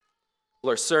Well,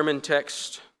 our sermon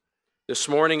text this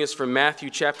morning is from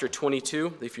Matthew chapter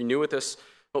 22. If you're new with us,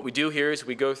 what we do here is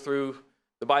we go through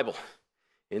the Bible.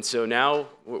 And so now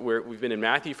we've been in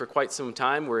Matthew for quite some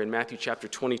time. We're in Matthew chapter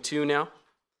 22 now.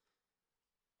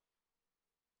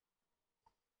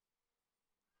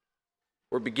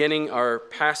 We're beginning our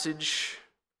passage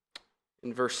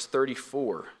in verse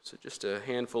 34. So just a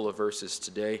handful of verses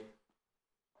today.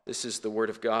 This is the word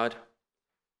of God.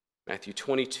 Matthew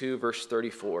 22, verse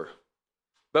 34.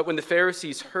 But when the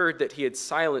Pharisees heard that he had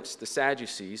silenced the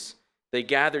Sadducees, they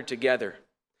gathered together.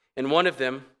 And one of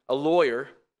them, a lawyer,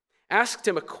 asked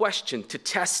him a question to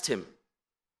test him.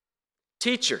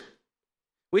 "Teacher,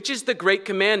 which is the great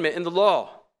commandment in the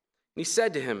law?" And he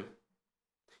said to him,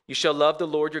 "You shall love the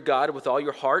Lord your God with all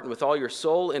your heart and with all your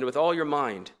soul and with all your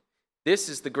mind. This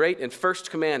is the great and first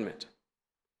commandment.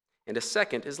 And a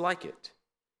second is like it.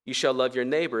 You shall love your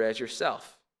neighbor as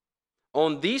yourself.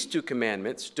 On these two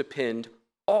commandments depend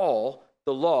all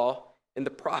the law and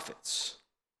the prophets."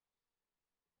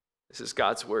 This is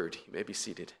God's word. You may be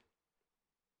seated.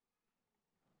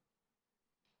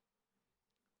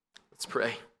 Let's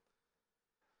pray.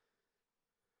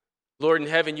 Lord in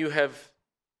heaven, you have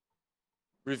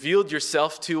revealed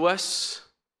yourself to us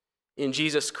in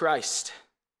Jesus Christ.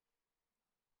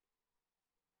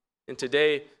 And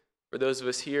today, for those of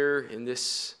us here in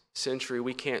this century,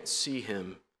 we can't see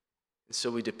him. And so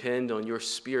we depend on your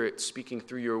Spirit speaking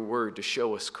through your word to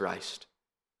show us Christ.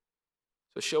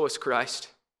 So show us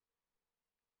Christ.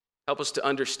 Help us to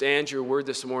understand your word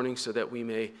this morning so that we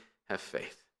may have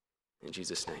faith. In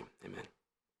Jesus' name, amen.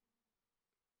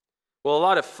 Well, a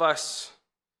lot of fuss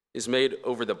is made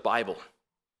over the Bible,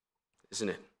 isn't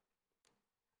it?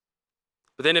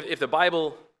 But then if the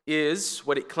Bible is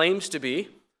what it claims to be,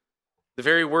 the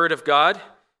very word of God,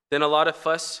 then a lot of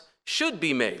fuss should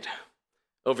be made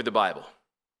over the Bible.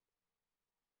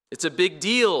 It's a big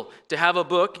deal to have a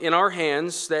book in our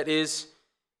hands that is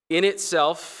in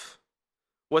itself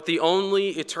what the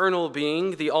only eternal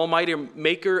being, the almighty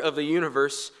maker of the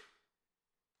universe,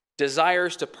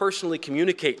 desires to personally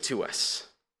communicate to us.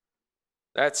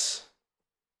 That's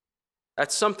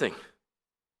something.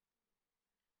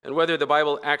 And whether the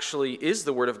Bible actually is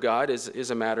the Word of God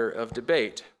is a matter of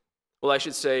debate. Well, I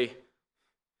should say,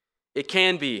 it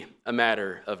can be a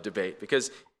matter of debate,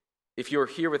 because if you're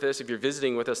here with us, if you're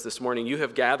visiting with us this morning, you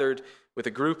have gathered with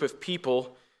a group of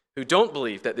people who don't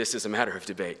believe that this is a matter of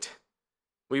debate.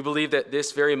 We believe that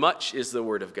this very much is the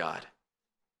Word of God.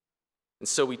 And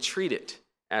so we treat it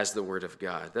as the Word of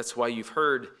God. That's why you've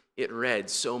heard it read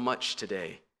so much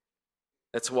today.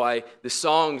 That's why the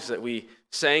songs that we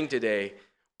sang today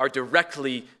are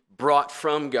directly brought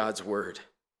from God's Word.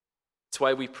 That's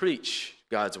why we preach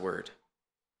God's Word.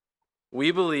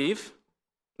 We believe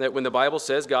that when the Bible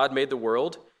says God made the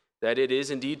world, that it is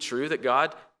indeed true that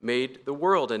God made the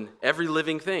world and every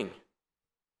living thing.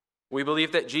 We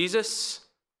believe that Jesus,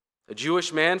 a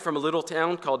Jewish man from a little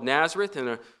town called Nazareth in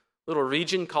a little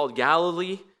region called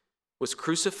Galilee, was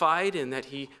crucified and that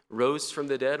he rose from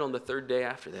the dead on the third day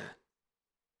after that.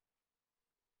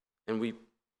 And we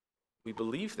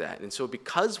believe that. And so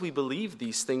because we believe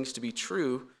these things to be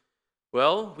true,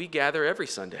 well, we gather every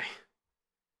Sunday.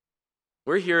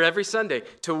 We're here every Sunday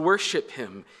to worship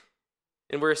him.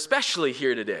 And we're especially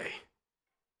here today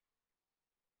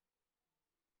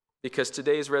because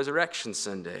today is Resurrection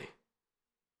Sunday.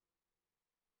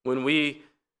 When we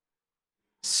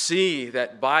see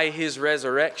that by his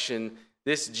resurrection,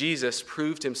 this Jesus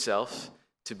proved himself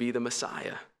to be the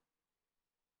Messiah.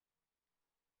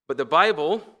 But the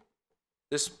Bible,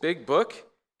 this big book,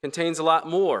 contains a lot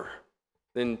more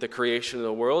than the creation of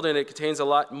the world, and it contains a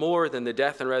lot more than the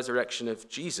death and resurrection of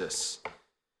Jesus.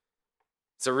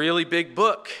 It's a really big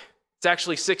book. It's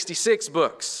actually 66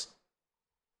 books.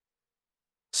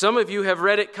 Some of you have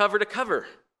read it cover to cover.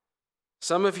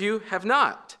 Some of you have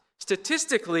not.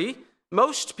 Statistically,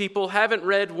 most people haven't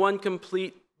read one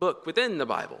complete book within the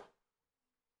Bible.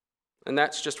 And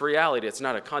that's just reality. It's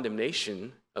not a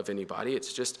condemnation of anybody.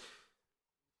 It's just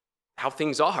how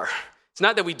things are. It's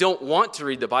not that we don't want to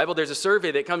read the Bible. There's a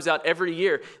survey that comes out every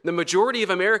year. The majority of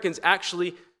Americans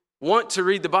actually want to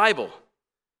read the Bible.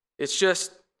 It's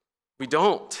just we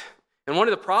don't. And one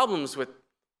of the problems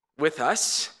with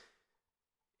us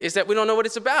is that we don't know what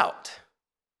it's about.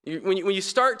 When you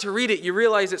start to read it, you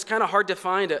realize it's kind of hard to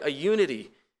find a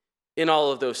unity in all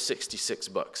of those 66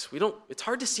 books. It's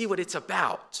hard to see what it's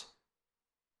about.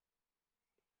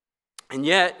 And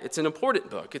yet, it's an important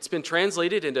book. It's been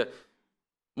translated into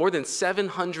more than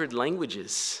 700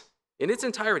 languages in its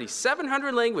entirety.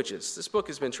 700 languages this book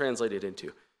has been translated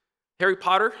into. Harry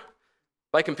Potter,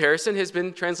 by comparison, has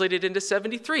been translated into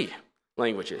 73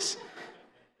 languages.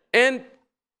 And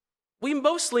we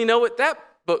mostly know what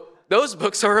those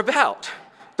books are about,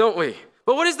 don't we?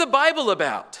 But what is the Bible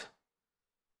about?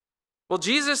 Well,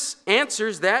 Jesus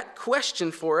answers that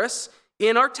question for us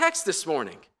in our text this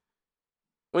morning.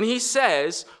 When he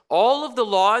says, all of the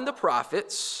law and the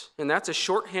prophets, and that's a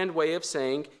shorthand way of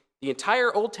saying the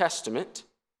entire Old Testament,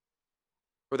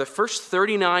 or the first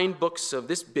 39 books of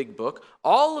this big book,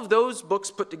 all of those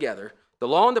books put together, the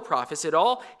law and the prophets, it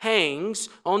all hangs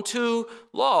on two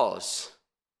laws.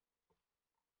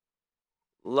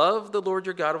 Love the Lord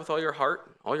your God with all your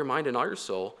heart, all your mind, and all your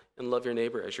soul, and love your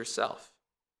neighbor as yourself.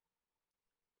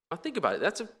 Now think about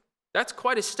it. That's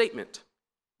quite a statement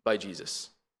by Jesus.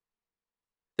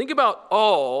 Think about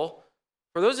all,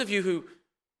 for those of you who,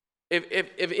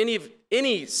 if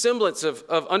any semblance of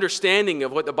understanding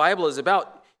of what the Bible is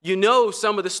about, you know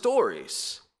some of the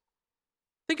stories.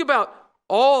 Think about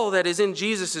all that is in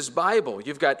Jesus' Bible.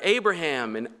 You've got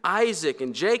Abraham and Isaac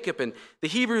and Jacob and the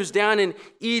Hebrews down in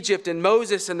Egypt and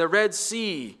Moses and the Red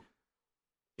Sea.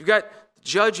 You've got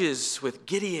Judges with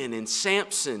Gideon and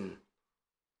Samson.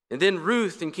 And then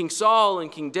Ruth and King Saul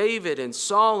and King David and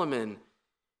Solomon.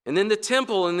 And then the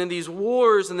temple, and then these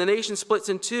wars, and the nation splits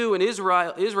in two, and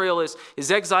Israel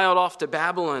is exiled off to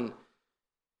Babylon.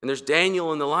 And there's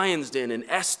Daniel in the lion's den, and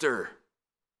Esther.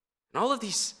 And all of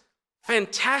these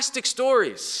fantastic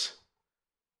stories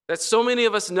that so many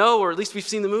of us know, or at least we've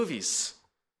seen the movies.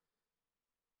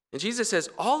 And Jesus says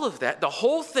all of that, the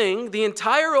whole thing, the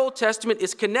entire Old Testament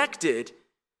is connected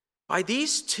by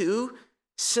these two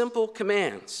simple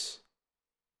commands.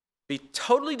 Be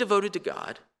totally devoted to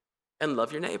God and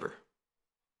love your neighbor.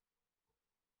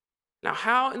 Now,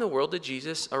 how in the world did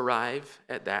Jesus arrive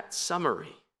at that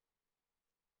summary?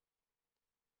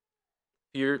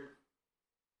 You're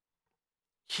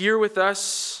here with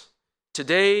us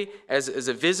today as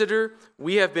a visitor.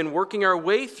 We have been working our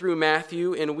way through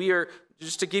Matthew, and we are,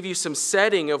 just to give you some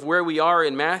setting of where we are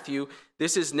in Matthew,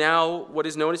 this is now what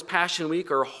is known as Passion Week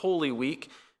or Holy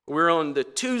Week. We're on the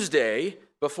Tuesday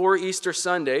before Easter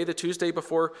Sunday, the Tuesday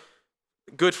before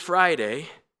Good Friday.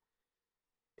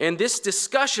 And this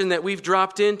discussion that we've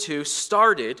dropped into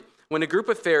started when a group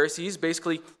of Pharisees,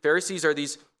 basically Pharisees are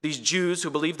these Jews who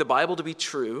believe the Bible to be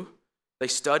true. They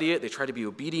study it, they try to be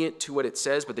obedient to what it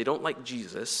says, but they don't like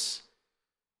Jesus.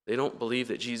 They don't believe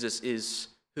that Jesus is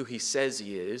who he says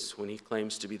he is when he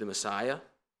claims to be the Messiah.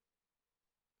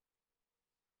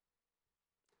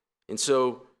 And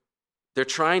so they're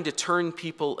trying to turn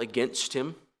people against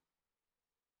him.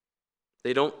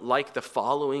 They don't like the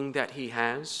following that he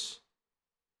has.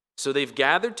 So they've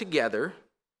gathered together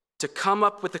to come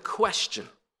up with a question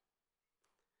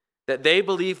that they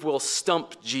believe will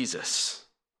stump Jesus.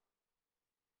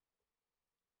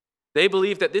 They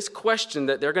believe that this question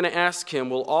that they're going to ask him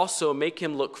will also make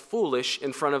him look foolish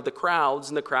in front of the crowds,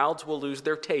 and the crowds will lose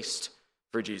their taste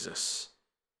for Jesus.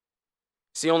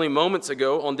 See, only moments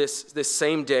ago on this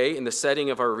same day in the setting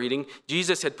of our reading,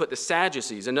 Jesus had put the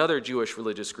Sadducees, another Jewish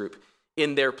religious group,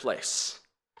 in their place.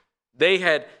 They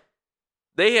had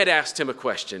asked him a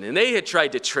question, and they had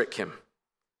tried to trick him.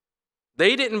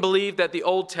 They didn't believe that the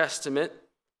Old Testament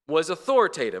was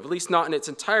authoritative, at least not in its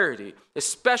entirety,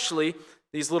 especially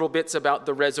these little bits about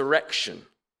the resurrection.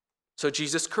 So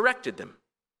Jesus corrected them,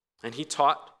 and he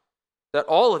taught that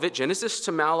all of it, Genesis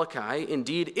to Malachi,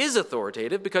 indeed is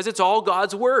authoritative because it's all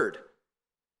God's word.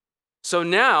 So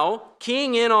now,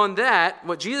 keying in on that,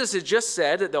 what Jesus has just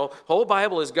said, that the whole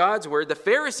Bible is God's word, the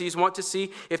Pharisees want to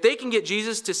see if they can get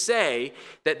Jesus to say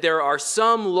that there are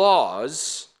some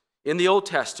laws in the Old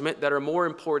Testament that are more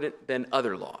important than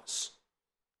other laws.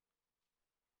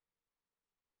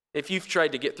 If you've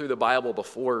tried to get through the Bible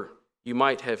before, you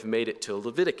might have made it to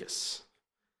Leviticus.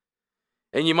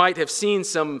 And you might have seen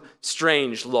some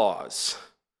strange laws.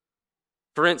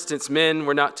 For instance, men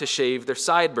were not to shave their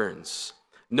sideburns.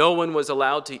 No one was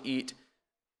allowed to eat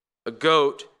a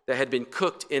goat that had been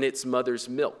cooked in its mother's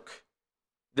milk.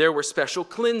 There were special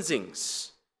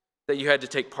cleansings that you had to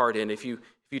take part in if you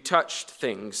touched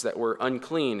things that were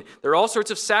unclean. There are all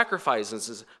sorts of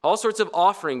sacrifices, all sorts of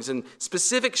offerings, and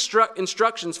specific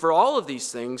instructions for all of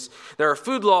these things. There are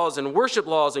food laws and worship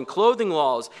laws and clothing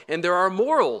laws, and there are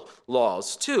moral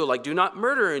laws too, like do not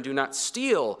murder and do not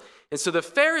steal. And so the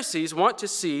Pharisees want to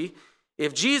see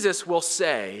if Jesus will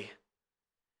say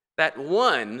that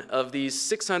one of these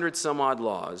 600 some odd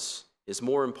laws is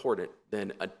more important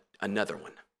than another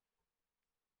one.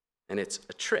 And it's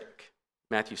a trick.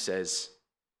 Matthew says,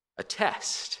 a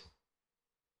test.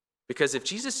 Because if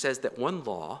Jesus says that one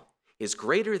law is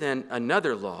greater than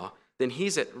another law, then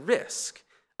he's at risk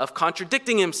of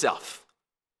contradicting himself.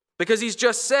 Because he's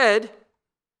just said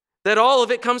that all of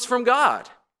it comes from God.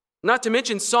 Not to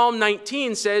mention Psalm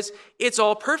 19 says it's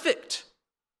all perfect.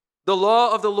 The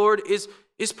law of the Lord is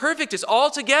perfect. It's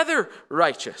altogether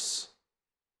righteous.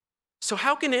 So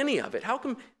how can any of it, how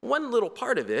can one little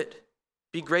part of it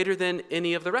be greater than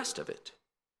any of the rest of it?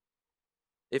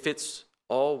 If it's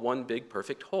all one big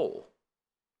perfect whole.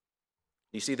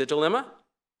 You see the dilemma?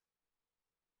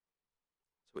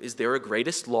 So is there a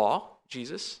greatest law,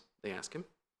 Jesus? They ask him.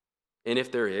 And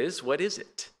if there is, what is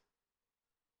it?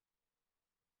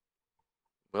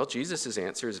 Well, Jesus'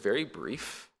 answer is very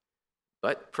brief,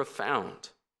 but profound.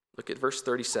 Look at verse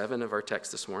 37 of our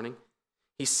text this morning.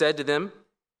 He said to them,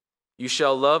 "You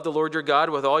shall love the Lord your God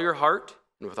with all your heart,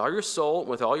 and with all your soul, and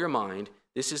with all your mind.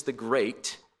 This is the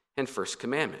great and first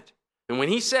commandment." And when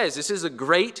he says this is a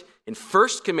great and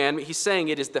first commandment, he's saying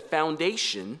it is the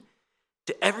foundation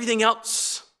to everything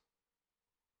else.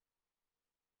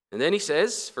 And then he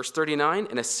says, verse 39,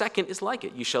 and a second is like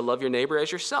it. You shall love your neighbor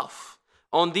as yourself.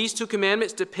 On these two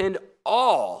commandments depend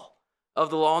all of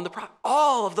the law and the prophets.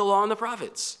 All of the law and the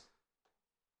prophets.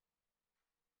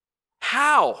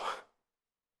 How?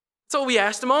 That's what we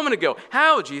asked a moment ago.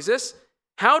 How, Jesus?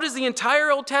 How does the entire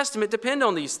Old Testament depend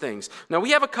on these things? Now,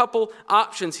 we have a couple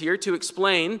options here to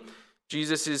explain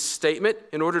Jesus' statement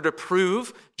in order to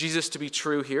prove Jesus to be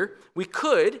true here. We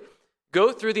could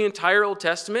go through the entire Old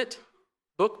Testament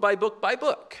book by book by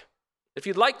book. If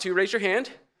you'd like to, raise your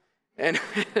hand. And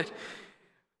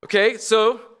okay,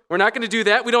 so we're not going to do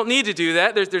that. We don't need to do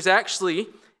that. There's actually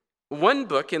one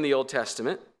book in the Old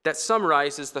Testament that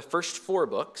summarizes the first 4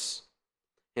 books,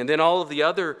 and then all of the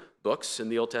other books in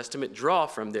the Old Testament draw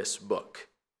from this book.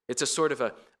 It's a sort of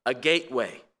a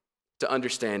gateway to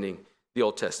understanding the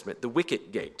Old Testament, the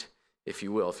wicket gate, if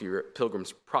you will, if you're a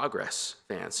Pilgrim's Progress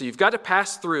fan. So you've got to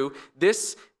pass through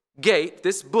this gate,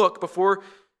 this book, before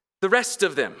the rest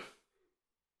of them,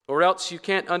 or else you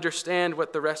can't understand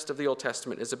what the rest of the Old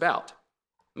Testament is about.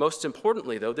 Most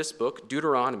importantly, though, this book,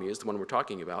 Deuteronomy, is the one we're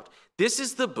talking about. This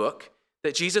is the book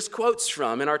that Jesus quotes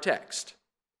from in our text.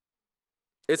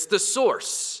 It's the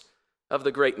source of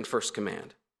the great and first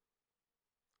command.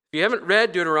 If you haven't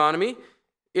read Deuteronomy,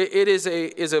 it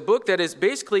is a book that is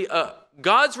basically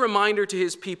God's reminder to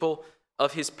his people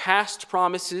of his past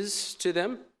promises to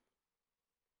them.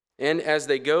 And as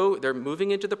they go, they're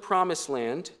moving into the promised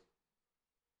land.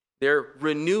 They're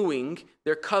renewing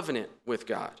their covenant with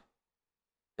God.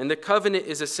 And the covenant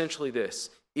is essentially this: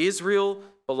 Israel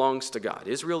belongs to God.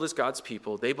 Israel is God's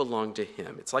people. They belong to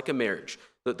him. It's like a marriage.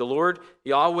 The Lord,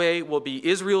 Yahweh, will be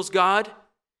Israel's God,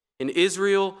 and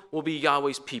Israel will be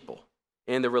Yahweh's people.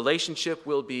 And the relationship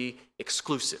will be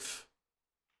exclusive.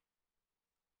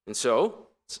 And so,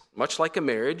 it's much like a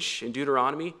marriage, in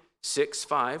Deuteronomy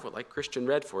 6:5, what like Christian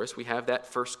read for us, we have that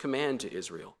first command to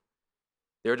Israel.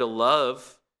 They're to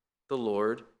love the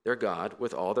Lord, their God,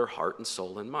 with all their heart and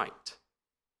soul and might.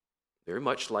 Very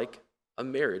much like a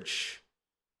marriage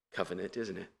covenant,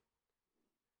 isn't it?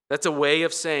 That's a way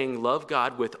of saying love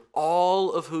God with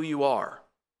all of who you are.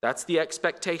 That's the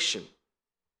expectation.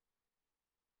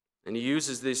 And he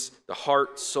uses this, the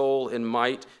heart, soul, and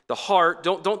might. The heart,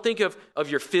 don't think of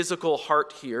your physical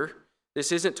heart here.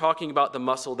 This isn't talking about the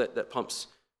muscle that pumps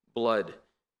blood.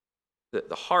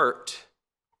 The heart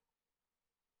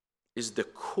is the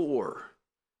core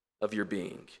of your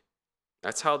being.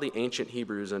 That's how the ancient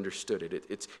Hebrews understood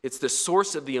it. It's the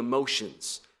source of the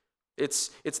emotions.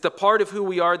 It's the part of who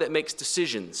we are that makes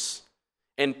decisions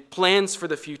and plans for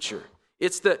the future.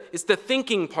 It's the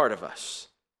thinking part of us.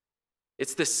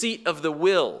 It's the seat of the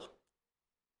will.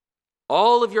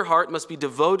 All of your heart must be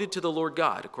devoted to the Lord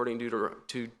God, according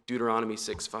to Deuteronomy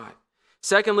 6:5.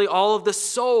 Secondly, all of the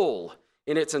soul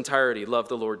in its entirety love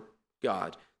the Lord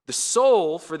God. The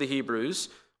soul for the Hebrews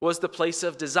was the place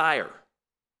of desire.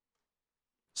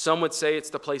 Some would say it's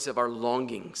the place of our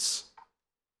longings.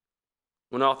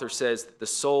 One author says that the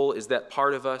soul is that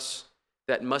part of us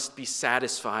that must be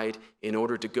satisfied in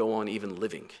order to go on even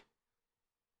living.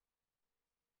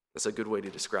 That's a good way to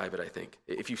describe it, I think.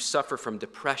 If you suffer from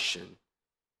depression,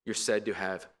 you're said to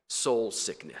have soul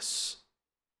sickness.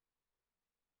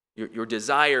 Your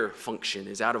desire function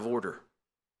is out of order.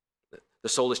 The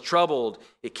soul is troubled.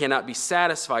 It cannot be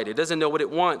satisfied. It doesn't know what it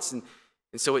wants, and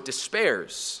so it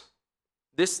despairs.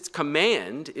 This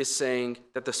command is saying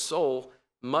that the soul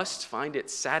must find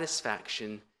its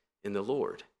satisfaction in the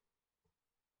Lord.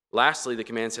 Lastly, the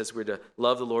command says we're to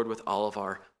love the Lord with all of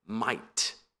our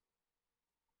might.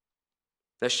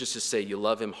 That's just to say you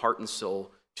love him heart and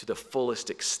soul to the fullest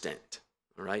extent,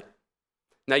 all right?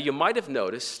 Now, you might have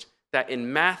noticed that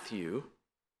in Matthew,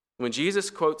 when Jesus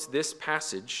quotes this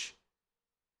passage,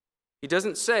 he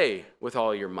doesn't say with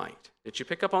all your might. Did you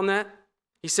pick up on that?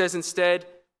 He says instead,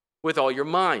 with all your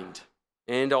mind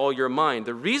and all your mind.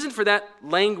 The reason for that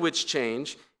language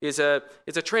change is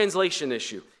it's a translation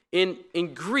issue.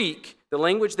 In Greek, the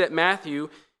language that Matthew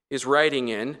is writing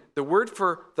in, the word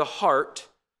for the heart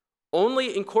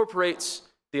only incorporates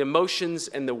the emotions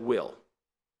and the will.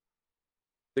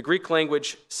 The Greek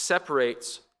language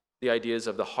separates the ideas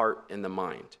of the heart and the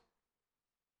mind.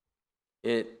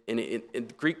 And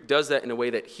Greek does that in a way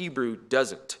that Hebrew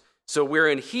doesn't. So where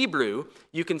in Hebrew,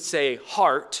 you can say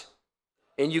heart,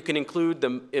 and you can include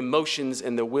the emotions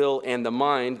and the will and the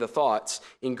mind, the thoughts.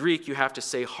 In Greek, you have to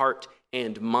say heart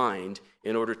and mind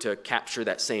in order to capture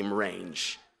that same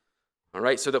range. All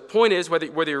right, so the point is, whether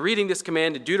you're reading this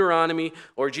command in Deuteronomy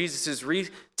or Jesus'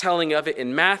 retelling of it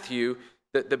in Matthew,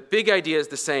 the big idea is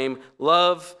the same: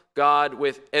 love God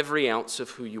with every ounce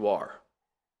of who you are.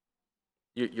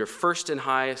 Your first and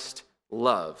highest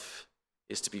love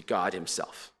is to be God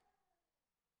himself.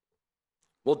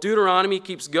 Well, Deuteronomy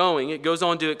keeps going. It goes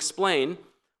on to explain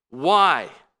why.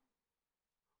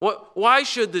 Why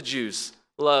should the Jews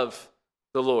love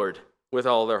the Lord with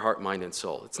all their heart, mind, and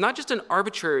soul? It's not just an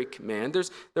arbitrary command.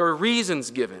 There are reasons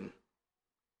given.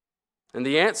 And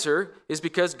the answer is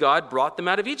because God brought them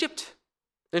out of Egypt.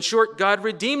 In short, God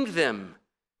redeemed them.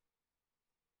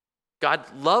 God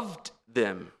loved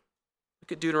them.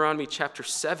 Look at Deuteronomy chapter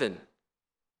 7.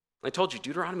 I told you,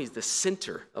 Deuteronomy is the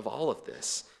center of all of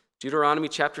this. Deuteronomy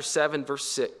chapter 7, verse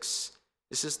 6.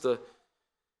 This is the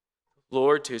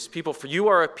Lord to his people. For you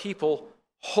are a people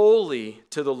holy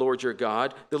to the Lord your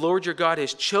God. The Lord your God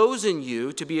has chosen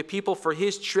you to be a people for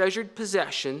his treasured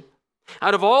possession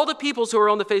out of all the peoples who are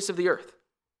on the face of the earth.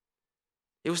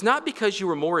 It was not because you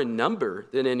were more in number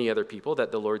than any other people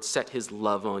that the Lord set his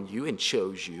love on you and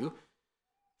chose you,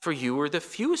 for you were the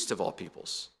fewest of all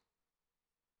peoples.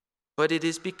 But it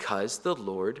is because the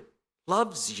Lord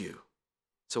loves you.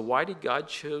 So why did God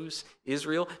choose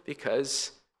Israel?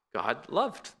 Because God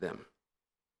loved them.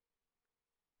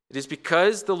 It is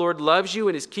because the Lord loves you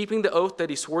and is keeping the oath that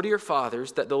he swore to your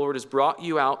fathers that the Lord has brought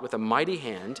you out with a mighty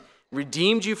hand,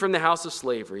 redeemed you from the house of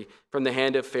slavery, from the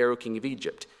hand of Pharaoh, king of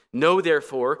Egypt. Know,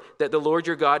 therefore, that the Lord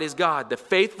your God is God, the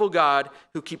faithful God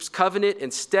who keeps covenant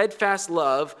and steadfast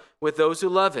love with those who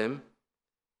love him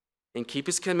and keep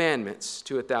his commandments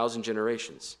to 1,000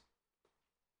 generations.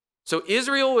 So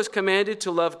Israel was commanded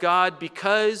to love God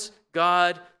because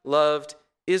God loved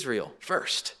Israel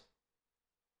first.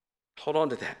 Hold on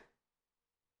to that,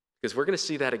 because we're going to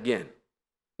see that again.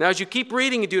 Now, as you keep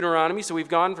reading in Deuteronomy, so we've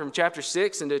gone from chapter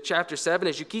 6 into chapter 7,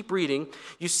 as you keep reading,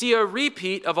 you see a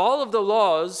repeat of all of the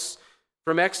laws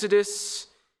from Exodus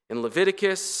and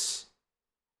Leviticus,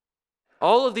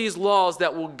 all of these laws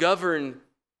that will govern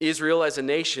Israel as a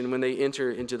nation when they enter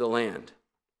into the land.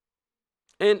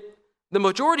 And the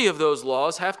majority of those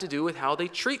laws have to do with how they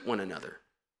treat one another.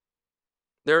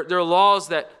 There are laws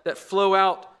that flow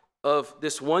out of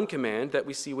this one command that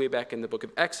we see way back in the book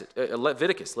of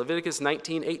Leviticus. Leviticus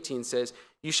 19:18 says,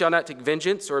 "You shall not take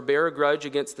vengeance or bear a grudge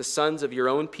against the sons of your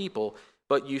own people,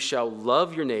 but you shall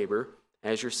love your neighbor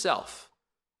as yourself.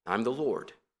 I'm the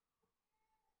Lord."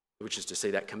 Which is to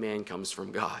say that command comes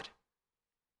from God.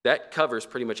 That covers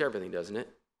pretty much everything, doesn't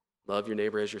it? Love your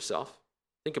neighbor as yourself.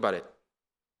 Think about it.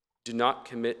 Do not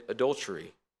commit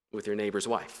adultery with your neighbor's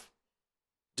wife.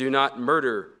 Do not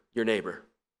murder your neighbor.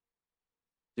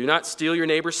 Do not steal your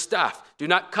neighbor's stuff. Do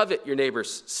not covet your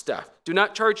neighbor's stuff. Do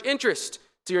not charge interest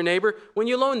to your neighbor when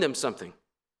you loan them something.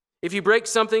 If you break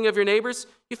something of your neighbor's,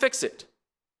 you fix it.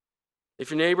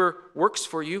 If your neighbor works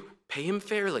for you, pay him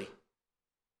fairly.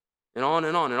 And on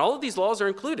and on. And all of these laws are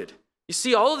included. You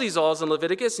see all of these laws in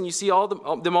Leviticus, and you see all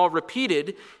them all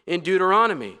repeated in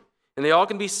Deuteronomy. And they all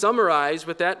can be summarized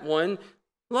with that one: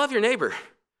 love your neighbor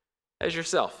as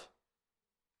yourself.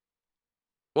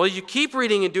 Well, you keep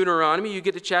reading in Deuteronomy, you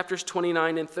get to chapters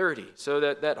 29 and 30. So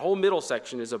that whole middle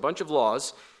section is a bunch of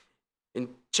laws.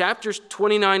 In chapters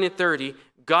 29 and 30,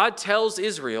 God tells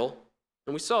Israel,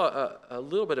 and we saw a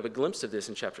little bit of a glimpse of this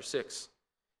in chapter 6.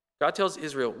 God tells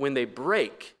Israel when they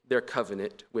break their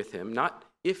covenant with him, not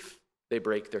if they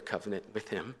break their covenant with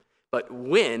him, but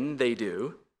when they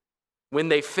do, when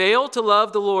they fail to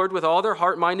love the Lord with all their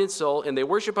heart, mind, and soul, and they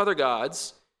worship other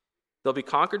gods, they'll be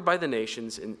conquered by the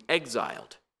nations and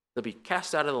exiled. They'll be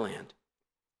cast out of the land.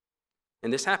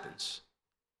 And this happens.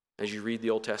 As you read the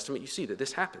Old Testament, you see that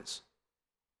this happens.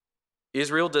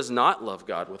 Israel does not love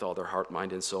God with all their heart,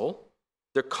 mind, and soul.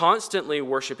 They're constantly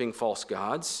worshiping false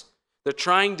gods. They're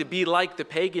trying to be like the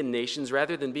pagan nations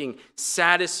rather than being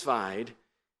satisfied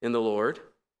in the Lord.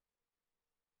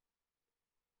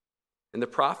 And the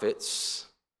prophets,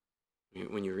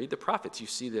 when you read the prophets, you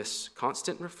see this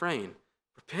constant refrain: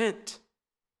 repent,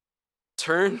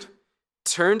 turn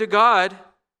Turn to God.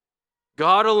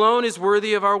 God alone is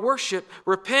worthy of our worship.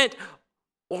 Repent,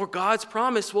 or God's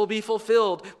promise will be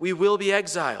fulfilled. We will be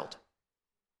exiled.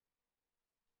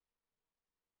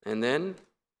 And then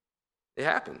it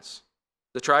happens.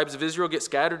 The tribes of Israel get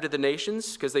scattered to the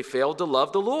nations because they failed to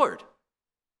love the Lord.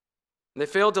 And they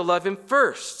failed to love him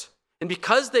first. And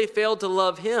because they failed to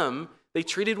love him, they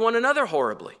treated one another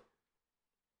horribly.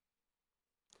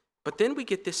 But then we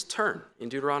get this turn in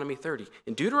Deuteronomy 30.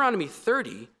 In Deuteronomy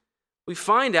 30, we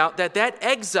find out that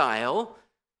exile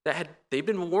that they've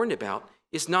been warned about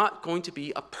is not going to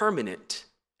be a permanent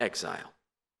exile.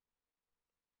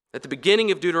 At the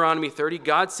beginning of Deuteronomy 30,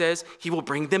 God says he will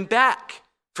bring them back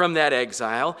from that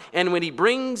exile. And when he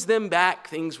brings them back,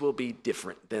 things will be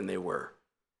different than they were.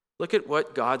 Look at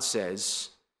what God says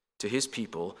to his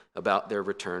people about their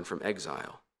return from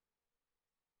exile.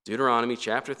 Deuteronomy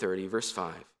chapter 30, verse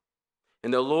 5.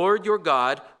 And the Lord your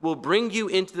God will bring you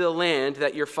into the land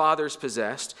that your fathers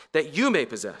possessed, that you may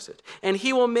possess it. And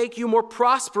he will make you more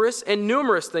prosperous and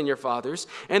numerous than your fathers.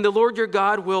 And the Lord your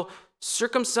God will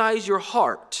circumcise your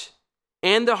heart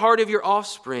and the heart of your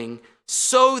offspring,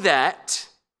 so that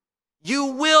you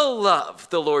will love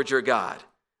the Lord your God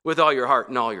with all your heart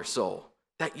and all your soul,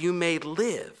 that you may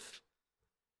live.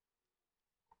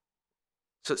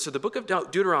 So the book of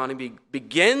Deuteronomy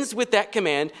begins with that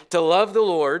command to love the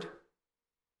Lord.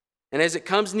 And as it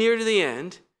comes near to the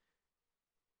end,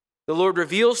 the Lord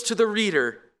reveals to the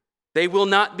reader they will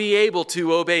not be able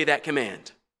to obey that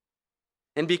command.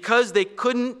 And because they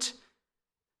couldn't,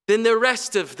 then the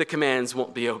rest of the commands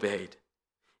won't be obeyed.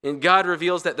 And God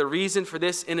reveals that the reason for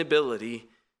this inability,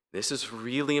 this is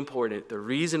really important, the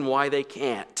reason why they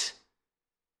can't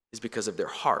is because of their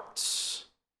hearts.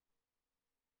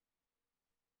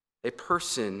 A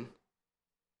person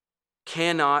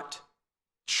cannot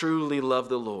truly love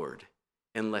the Lord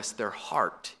unless their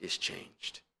heart is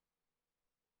changed.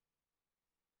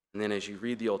 And then as you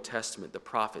read the Old Testament, the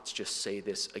prophets just say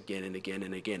this again and again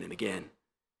and again and again.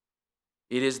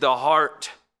 It is the heart.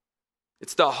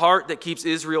 It's the heart that keeps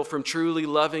Israel from truly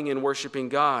loving and worshiping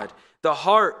God. The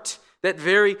heart, that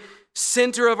very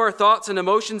center of our thoughts and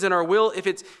emotions and our will, if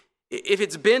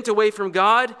it's bent away from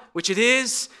God, which it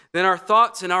is, then our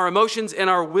thoughts and our emotions and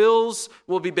our wills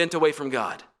will be bent away from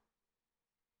God.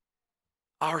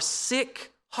 Our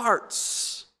sick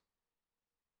hearts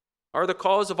are the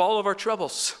cause of all of our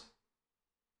troubles.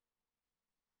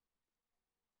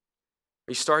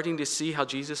 Are you starting to see how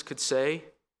Jesus could say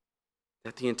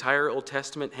that the entire Old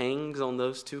Testament hangs on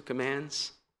those two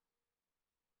commands?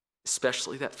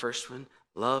 Especially that first one,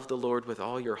 love the Lord with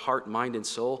all your heart, mind, and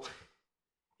soul.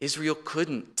 Israel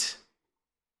couldn't.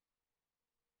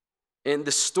 And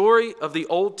the story of the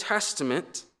Old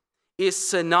Testament is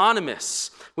synonymous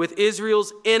with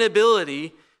Israel's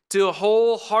inability to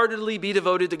wholeheartedly be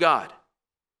devoted to God.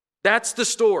 That's the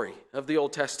story of the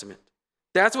Old Testament.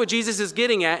 That's what Jesus is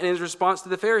getting at in his response to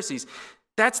the Pharisees.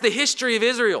 That's the history of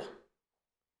Israel.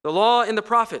 The law and the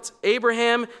prophets,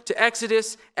 Abraham to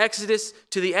Exodus, Exodus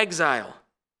to the exile.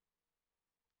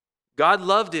 God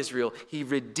loved Israel. He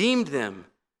redeemed them.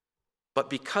 But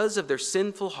because of their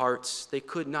sinful hearts, they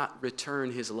could not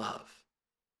return his love.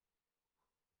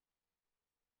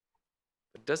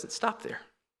 But it doesn't stop there.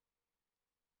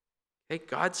 Okay,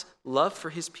 God's love for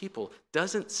his people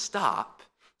doesn't stop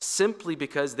simply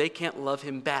because they can't love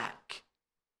him back.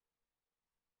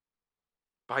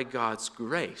 By God's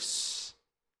grace,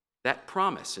 that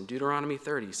promise in Deuteronomy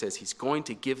 30 says he's going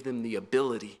to give them the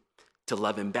ability to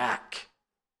love him back.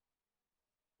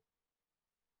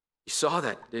 You saw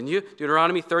that, didn't you?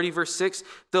 Deuteronomy 30, verse 6.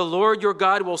 The Lord your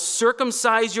God will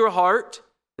circumcise your heart.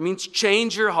 It means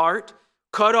change your heart.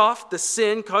 Cut off the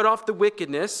sin, cut off the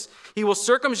wickedness. He will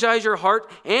circumcise your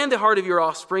heart and the heart of your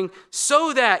offspring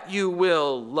so that you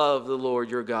will love the Lord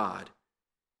your God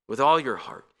with all your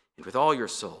heart and with all your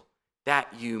soul,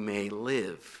 that you may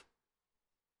live.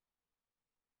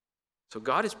 So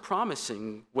God is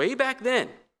promising way back then,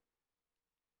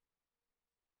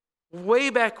 way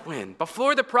back when,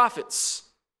 before the prophets,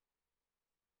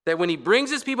 that when he brings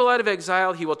his people out of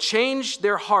exile, he will change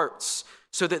their hearts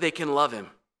so that they can love him.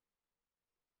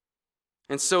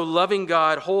 And so loving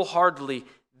God wholeheartedly,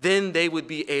 then they would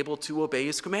be able to obey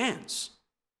his commands.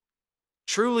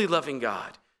 Truly loving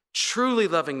God, truly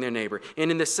loving their neighbor. And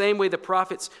in the same way the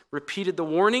prophets repeated the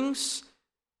warnings,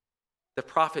 the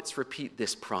prophets repeat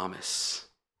this promise.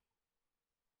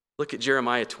 Look at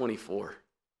Jeremiah 24.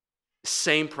 The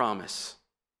same promise.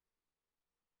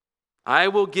 I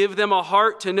will give them a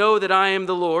heart to know that I am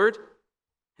the Lord,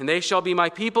 and they shall be my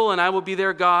people, and I will be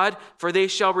their God, for they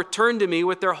shall return to me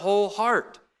with their whole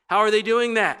heart. How are they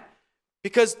doing that?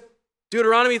 Because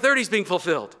Deuteronomy 30 is being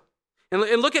fulfilled. And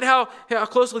look at how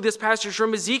closely this passage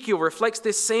from Ezekiel reflects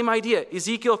this same idea.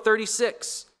 Ezekiel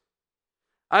 36.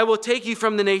 I will take you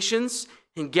from the nations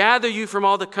and gather you from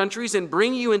all the countries and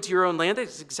bring you into your own land.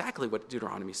 That's exactly what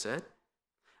Deuteronomy said.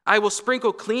 I will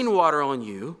sprinkle clean water on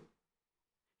you,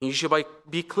 and you shall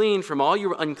be clean from all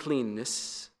your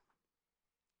uncleanness.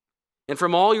 And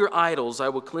from all your idols I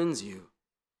will cleanse you,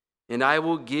 and I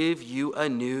will give you a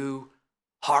new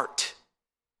heart.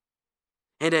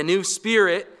 And a new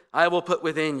spirit I will put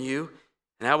within you,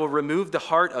 and I will remove the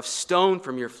heart of stone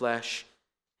from your flesh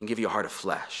and give you a heart of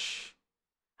flesh.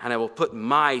 And I will put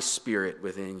my spirit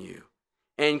within you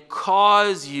and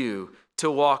cause you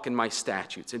to walk in my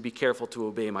statutes and be careful to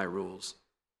obey my rules.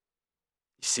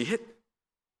 You see it?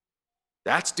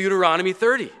 That's Deuteronomy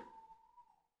 30.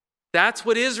 That's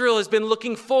what Israel has been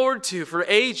looking forward to for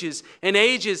ages and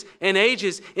ages and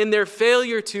ages in their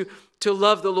failure to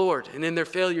love the Lord and in their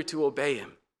failure to obey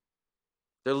him.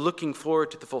 They're looking forward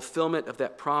to the fulfillment of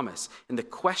that promise. And the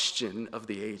question of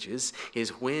the ages is,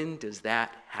 when does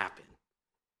that happen?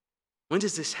 When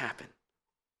does this happen?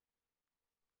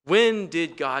 When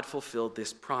did God fulfill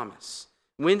this promise?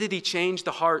 When did he change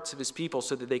the hearts of his people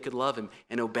so that they could love him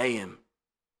and obey him?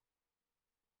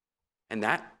 And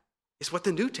that is what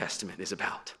the New Testament is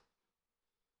about.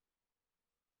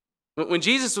 When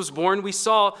Jesus was born, we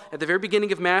saw at the very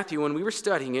beginning of Matthew, when we were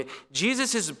studying it,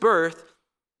 Jesus' birth,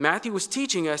 Matthew was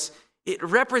teaching us, it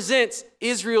represents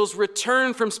Israel's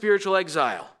return from spiritual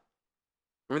exile.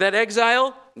 Remember that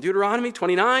exile? Deuteronomy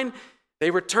 29.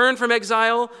 They return from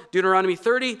exile. Deuteronomy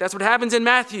 30. That's what happens in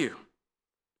Matthew.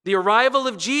 The arrival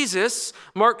of Jesus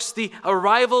marks the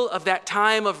arrival of that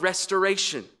time of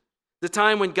restoration, the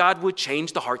time when God would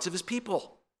change the hearts of his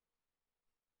people.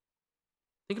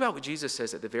 Think about what Jesus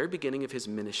says at the very beginning of his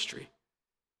ministry.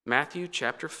 Matthew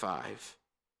chapter 5,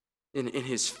 in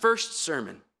his first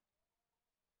sermon.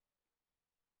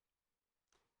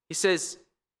 He says,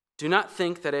 do not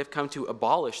think that I have come to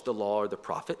abolish the law or the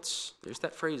prophets. There's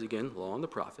that phrase again, law and the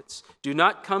prophets. Do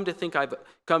not think I've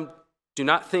come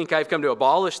to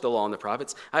abolish the law and the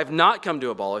prophets. I have not come to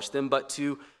abolish them, but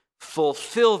to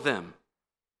fulfill them.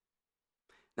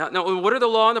 Now, what are the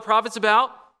law and the prophets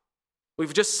about?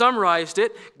 We've just summarized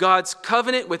it. God's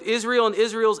covenant with Israel and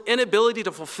Israel's inability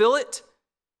to fulfill it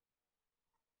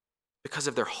because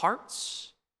of their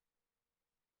hearts.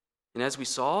 And as we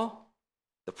saw,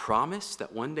 the promise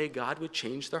that one day God would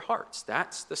change their hearts.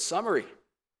 That's the summary.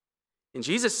 And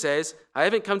Jesus says, I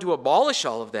haven't come to abolish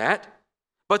all of that,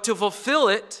 but to fulfill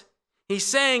it. He's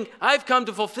saying, I've come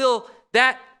to fulfill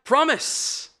that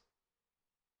promise.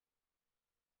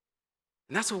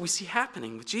 And that's what we see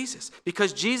happening with Jesus.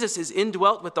 Because Jesus is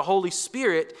indwelt with the Holy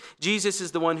Spirit, Jesus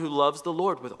is the one who loves the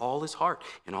Lord with all his heart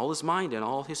and all his mind and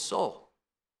all his soul.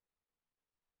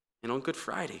 And on Good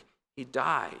Friday, he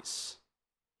dies.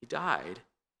 He died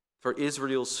for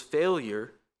Israel's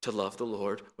failure to love the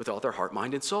Lord with all their heart,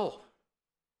 mind, and soul.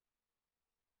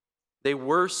 They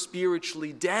were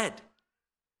spiritually dead.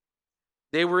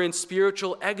 They were in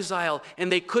spiritual exile,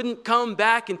 and they couldn't come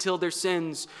back until their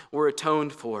sins were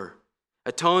atoned for.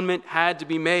 Atonement had to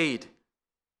be made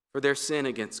for their sin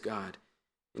against God.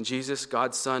 And Jesus,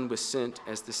 God's Son, was sent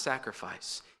as the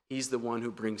sacrifice. He's the one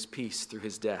who brings peace through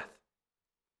his death.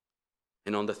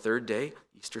 And on the third day,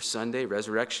 Easter Sunday,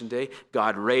 Resurrection Day,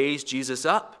 God raised Jesus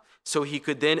up so he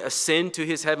could then ascend to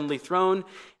his heavenly throne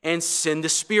and send the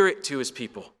Spirit to his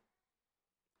people.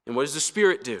 And what does the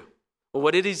Spirit do? Well,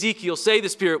 what did Ezekiel say the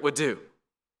Spirit would do?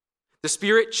 The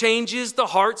Spirit changes the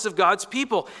hearts of God's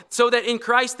people so that in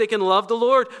Christ they can love the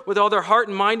Lord with all their heart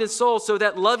and mind and soul, so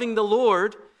that loving the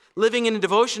Lord, living in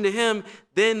devotion to him,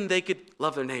 then they could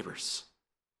love their neighbors.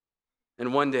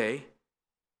 And one day,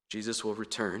 Jesus will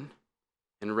return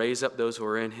and raise up those who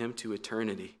are in him to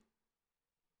eternity.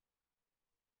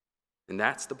 And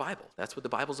that's the Bible. That's what the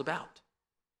Bible's about.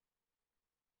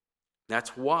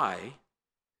 That's why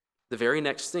the very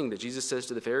next thing that Jesus says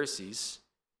to the Pharisees,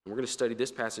 and we're going to study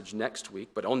this passage next week,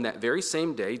 but on that very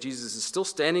same day, Jesus is still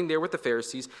standing there with the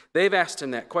Pharisees. They've asked him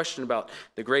that question about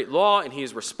the great law, and he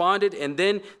has responded, and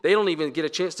then they don't even get a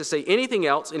chance to say anything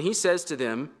else, and he says to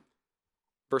them,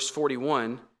 verse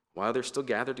 41, while they're still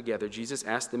gathered together, Jesus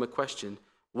asked them a question.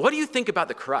 What do you think about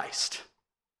the Christ?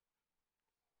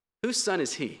 Whose son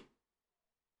is he?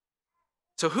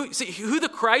 So who the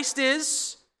Christ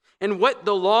is and what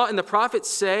the law and the prophets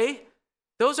say,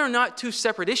 those are not two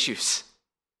separate issues.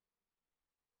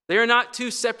 They are not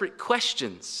two separate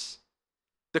questions.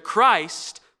 The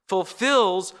Christ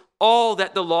fulfills all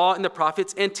that the law and the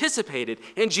prophets anticipated,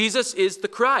 and Jesus is the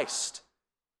Christ.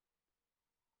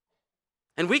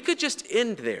 And we could just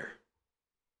end there.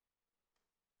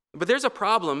 But there's a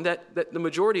problem that the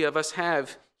majority of us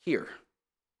have here,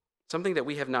 something that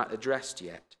we have not addressed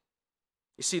yet.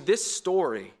 You see, this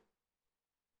story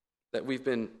that we've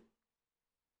been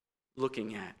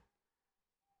looking at,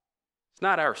 it's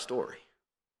not our story.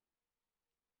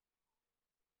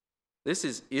 This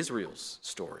is Israel's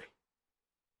story.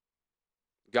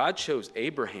 God chose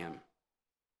Abraham,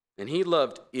 and he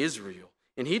loved Israel,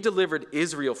 and he delivered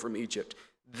Israel from Egypt.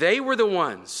 They were the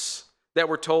ones that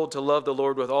were told to love the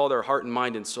Lord with all their heart and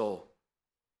mind and soul.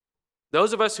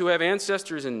 Those of us who have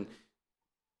ancestors in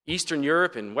Eastern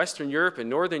Europe and Western Europe and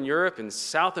Northern Europe and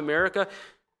South America,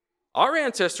 our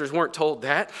ancestors weren't told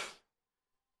that.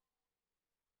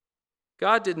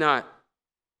 God did not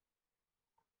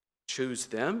choose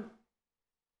them.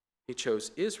 He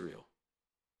chose Israel.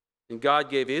 And God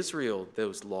gave Israel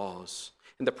those laws.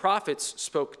 And the prophets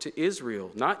spoke to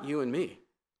Israel, not you and me.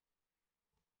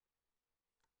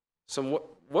 So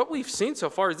what we've seen so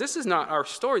far is this is not our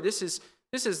story. This is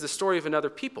the story of another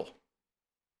people.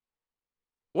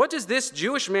 What does this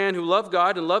Jewish man who loved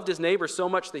God and loved his neighbor so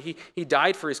much that he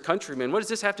died for his countrymen, what does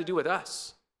this have to do with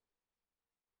us?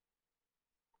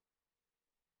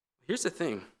 Here's the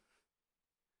thing.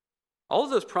 All of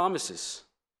those promises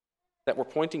that were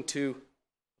pointing to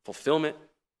fulfillment,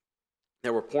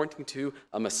 that were pointing to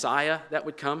a Messiah that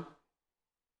would come,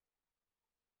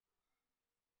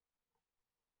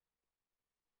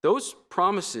 those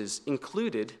promises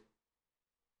included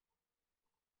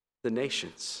the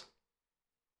nations.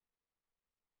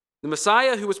 The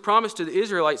Messiah who was promised to the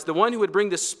Israelites, the one who would bring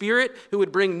the Spirit, who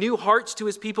would bring new hearts to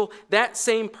his people, that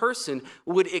same person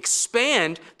would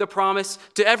expand the promise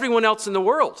to everyone else in the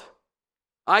world.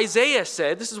 Isaiah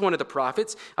said, this is one of the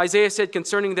prophets, Isaiah said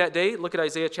concerning that day, look at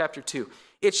Isaiah chapter 2.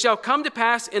 It shall come to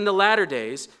pass in the latter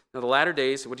days, now the latter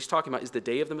days, what he's talking about is the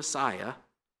day of the Messiah,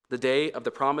 the day of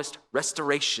the promised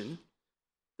restoration,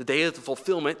 the day of the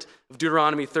fulfillment of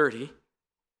Deuteronomy 30.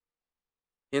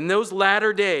 In those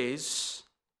latter days,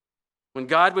 when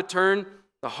God would turn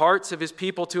the hearts of his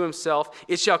people to himself,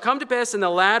 it shall come to pass in the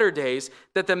latter days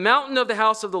that the mountain of the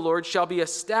house of the Lord shall be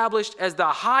established as the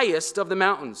highest of the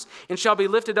mountains, and shall be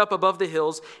lifted up above the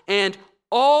hills, and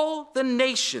all the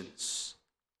nations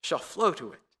shall flow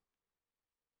to it.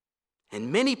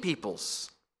 And many peoples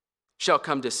shall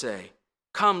come to say,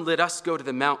 come, let us go to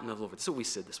the mountain of the Lord. That's what we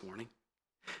said this morning.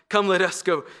 Come, let us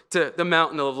go to the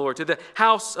mountain of the Lord, to the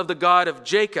house of the God of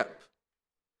Jacob,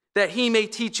 that he may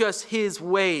teach us his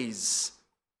ways,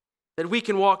 that we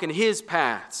can walk in his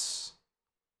paths.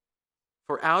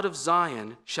 For out of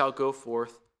Zion shall go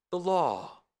forth the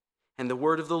law and the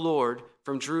word of the Lord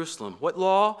from Jerusalem. What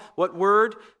law? What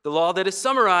word? The law that is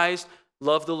summarized,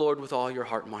 love the Lord with all your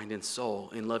heart, mind, and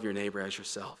soul, and love your neighbor as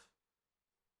yourself.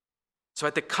 So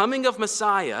at the coming of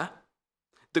Messiah,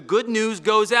 the good news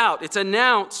goes out. It's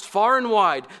announced far and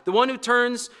wide. The one who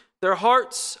turns their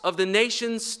hearts of the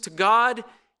nations to God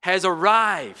has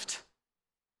arrived.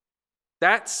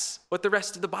 That's what the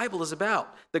rest of the Bible is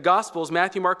about. The Gospels,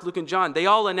 Matthew, Mark, Luke, and John, they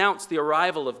all announce the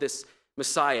arrival of this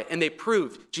Messiah, and they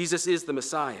proved Jesus is the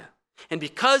Messiah. And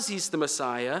because he's the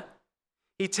Messiah,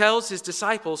 he tells his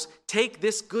disciples, take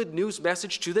this good news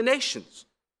message to the nations.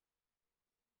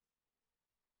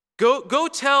 Go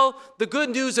tell the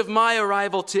good news of my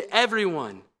arrival to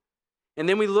everyone. And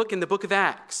then we look in the book of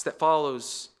Acts that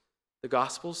follows the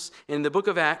Gospels. And in the book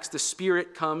of Acts, the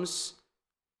Spirit comes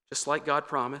just like God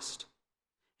promised.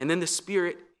 And then the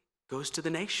Spirit goes to the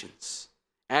nations.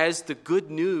 As the good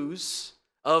news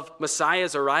of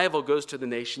Messiah's arrival goes to the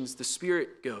nations, the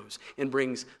Spirit goes and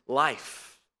brings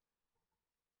life,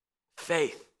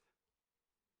 faith,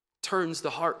 turns the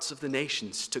hearts of the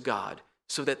nations to God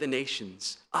so that the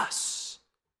nations, us,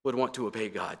 would want to obey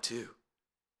God too.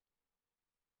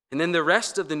 And then the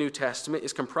rest of the New Testament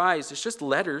is comprised, it's just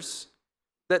letters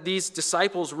that these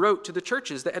disciples wrote to the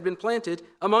churches that had been planted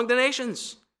among the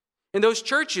nations. And those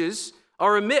churches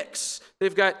are a mix.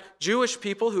 They've got Jewish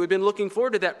people who had been looking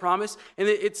forward to that promise, and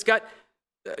it's got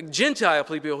Gentile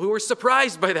people who were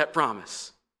surprised by that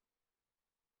promise.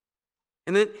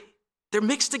 And then they're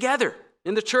mixed together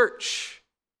in the church.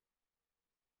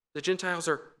 The Gentiles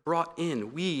are brought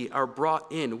in. We are brought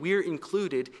in. We're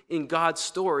included in God's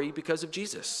story because of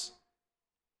Jesus.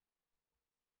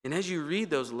 And as you read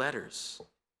those letters,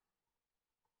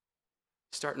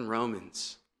 start in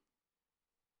Romans,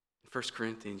 1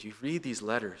 Corinthians, you read these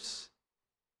letters,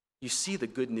 you see the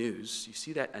good news. You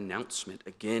see that announcement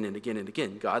again and again and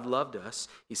again. God loved us.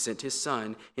 He sent his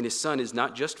Son, and his Son is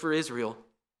not just for Israel.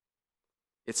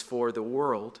 It's for the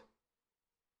world.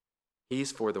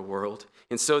 He's for the world.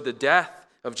 And so the death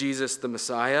of Jesus the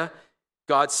Messiah,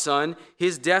 God's Son,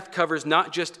 his death covers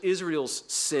not just Israel's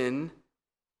sin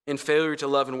in failure to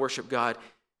love and worship God,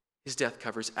 his death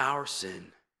covers our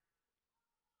sin.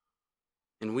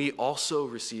 And we also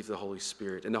receive the Holy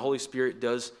Spirit. And the Holy Spirit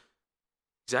does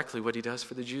exactly what he does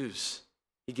for the Jews.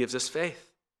 He gives us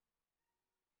faith.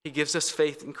 He gives us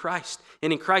faith in Christ.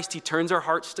 And in Christ, he turns our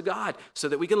hearts to God so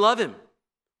that we can love him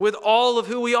with all of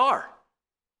who we are.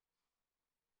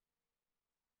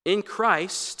 In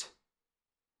Christ,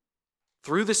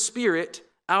 through the Spirit,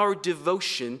 our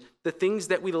devotion, the things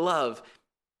that we love,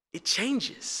 it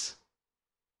changes.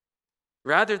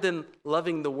 Rather than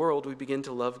loving the world, we begin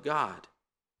to love God.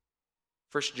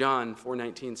 1 John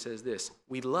 4:19 says this,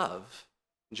 we love,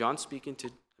 John speaking to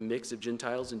a mix of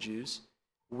Gentiles and Jews,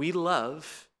 we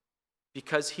love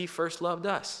because he first loved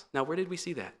us. Now, where did we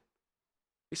see that?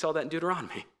 We saw that in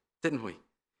Deuteronomy, didn't we?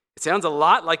 It sounds a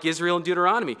lot like Israel in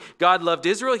Deuteronomy. God loved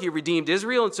Israel, he redeemed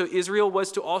Israel, and so Israel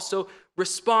was to also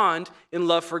respond in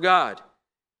love for God.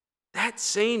 That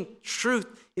same truth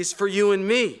is for you and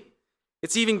me.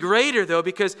 It's even greater, though,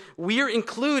 because we are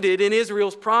included in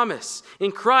Israel's promise.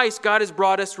 In Christ, God has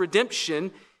brought us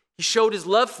redemption. He showed his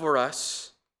love for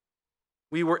us.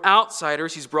 We were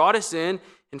outsiders. He's brought us in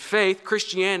faith.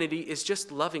 Christianity is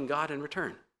just loving God in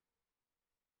return,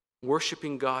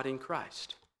 worshiping God in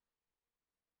Christ.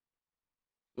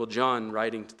 Well, John,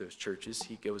 writing to those churches,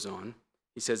 he goes on.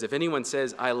 He says, if anyone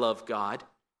says, I love God,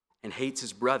 and hates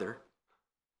his brother,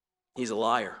 he's a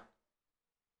liar.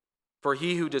 For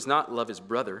he who does not love his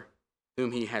brother,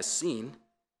 whom he has seen,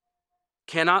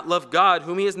 cannot love God,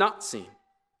 whom he has not seen.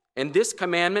 And this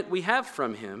commandment we have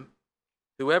from him,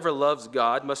 whoever loves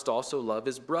God must also love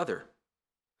his brother.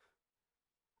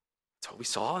 That's what we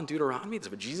saw in Deuteronomy. That's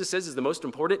what Jesus says is the most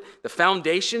important, the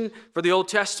foundation for the Old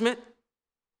Testament.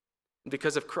 And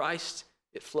because of Christ,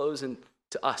 it flows into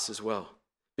us as well.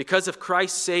 Because of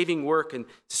Christ's saving work and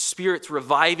Spirit's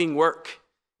reviving work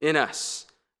in us,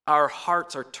 our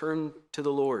hearts are turned to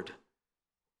the Lord.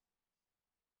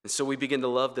 And so we begin to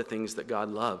love the things that God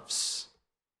loves.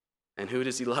 And who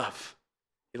does he love?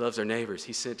 He loves our neighbors.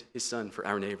 He sent his son for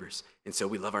our neighbors. And so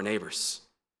we love our neighbors.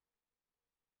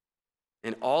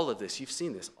 And all of this, you've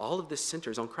seen this, all of this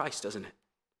centers on Christ, doesn't it?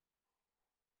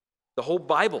 The whole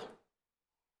Bible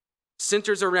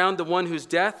centers around the one whose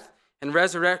death and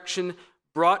resurrection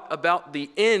brought about the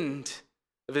end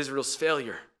of Israel's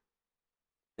failure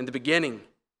and the beginning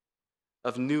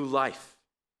of new life.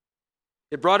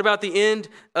 It brought about the end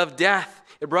of death.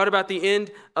 It brought about the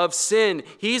end of sin.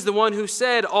 He's the one who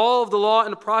said all of the law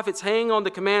and the prophets hang on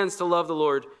the commands to love the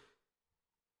Lord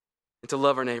and to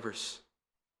love our neighbors.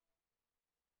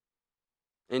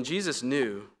 And Jesus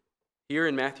knew, here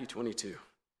in Matthew 22,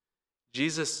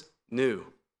 Jesus knew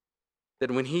that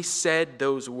when he said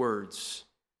those words,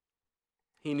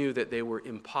 he knew that they were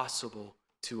impossible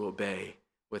to obey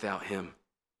without him.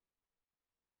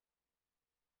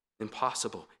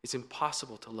 Impossible. It's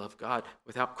impossible to love God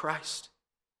without Christ.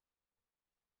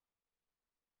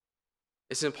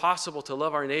 It's impossible to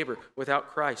love our neighbor without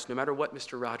Christ, no matter what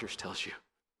Mr. Rogers tells you.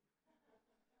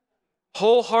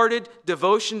 Wholehearted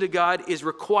devotion to God is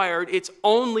required. It's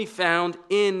only found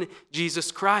in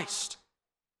Jesus Christ.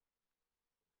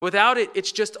 Without it,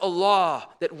 it's just a law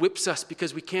that whips us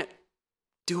because we can't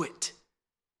do it.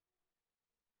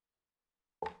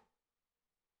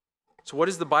 So what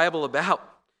is the Bible about?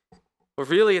 Well,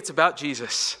 really, it's about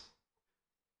Jesus.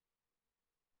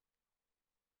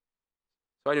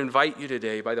 So I'd invite you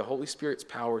today, by the Holy Spirit's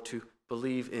power, to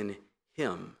believe in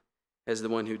him as the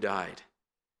one who died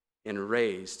and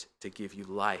raised to give you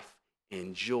life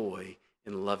and joy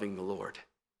in loving the Lord.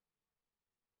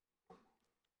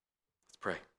 Let's pray.